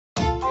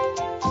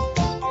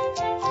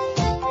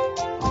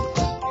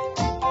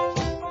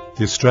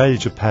The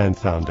Australia-Japan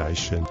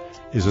Foundation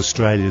is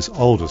Australia's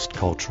oldest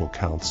cultural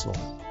council.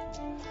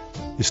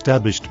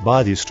 Established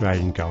by the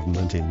Australian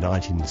Government in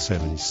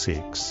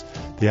 1976,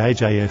 the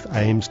AJF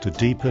aims to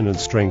deepen and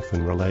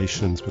strengthen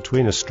relations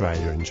between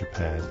Australia and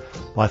Japan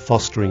by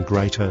fostering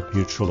greater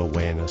mutual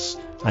awareness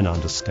and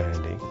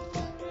understanding.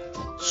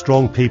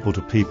 Strong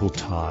people-to-people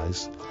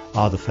ties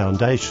are the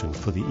foundation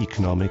for the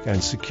economic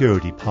and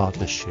security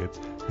partnership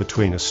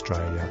between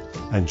Australia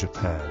and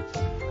Japan,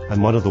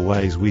 and one of the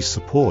ways we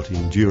support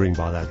enduring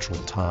bilateral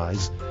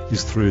ties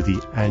is through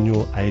the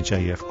annual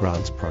AJF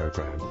Grants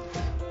Program.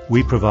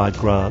 We provide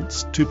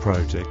grants to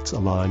projects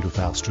aligned with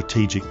our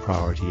strategic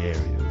priority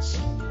areas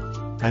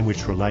and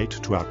which relate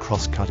to our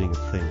cross-cutting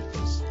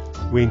themes.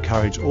 We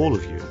encourage all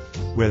of you,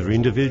 whether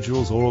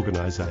individuals or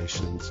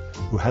organisations,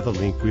 who have a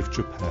link with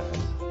Japan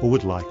or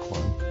would like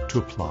one, to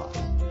apply.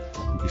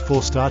 And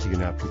before starting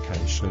an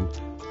application,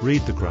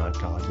 read the grant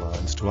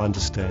guidelines to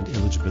understand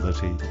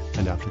eligibility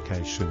and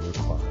application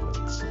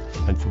requirements.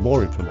 And for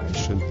more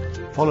information,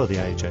 follow the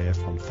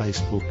AJF on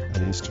Facebook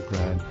and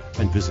Instagram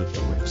and visit the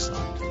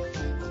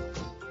website.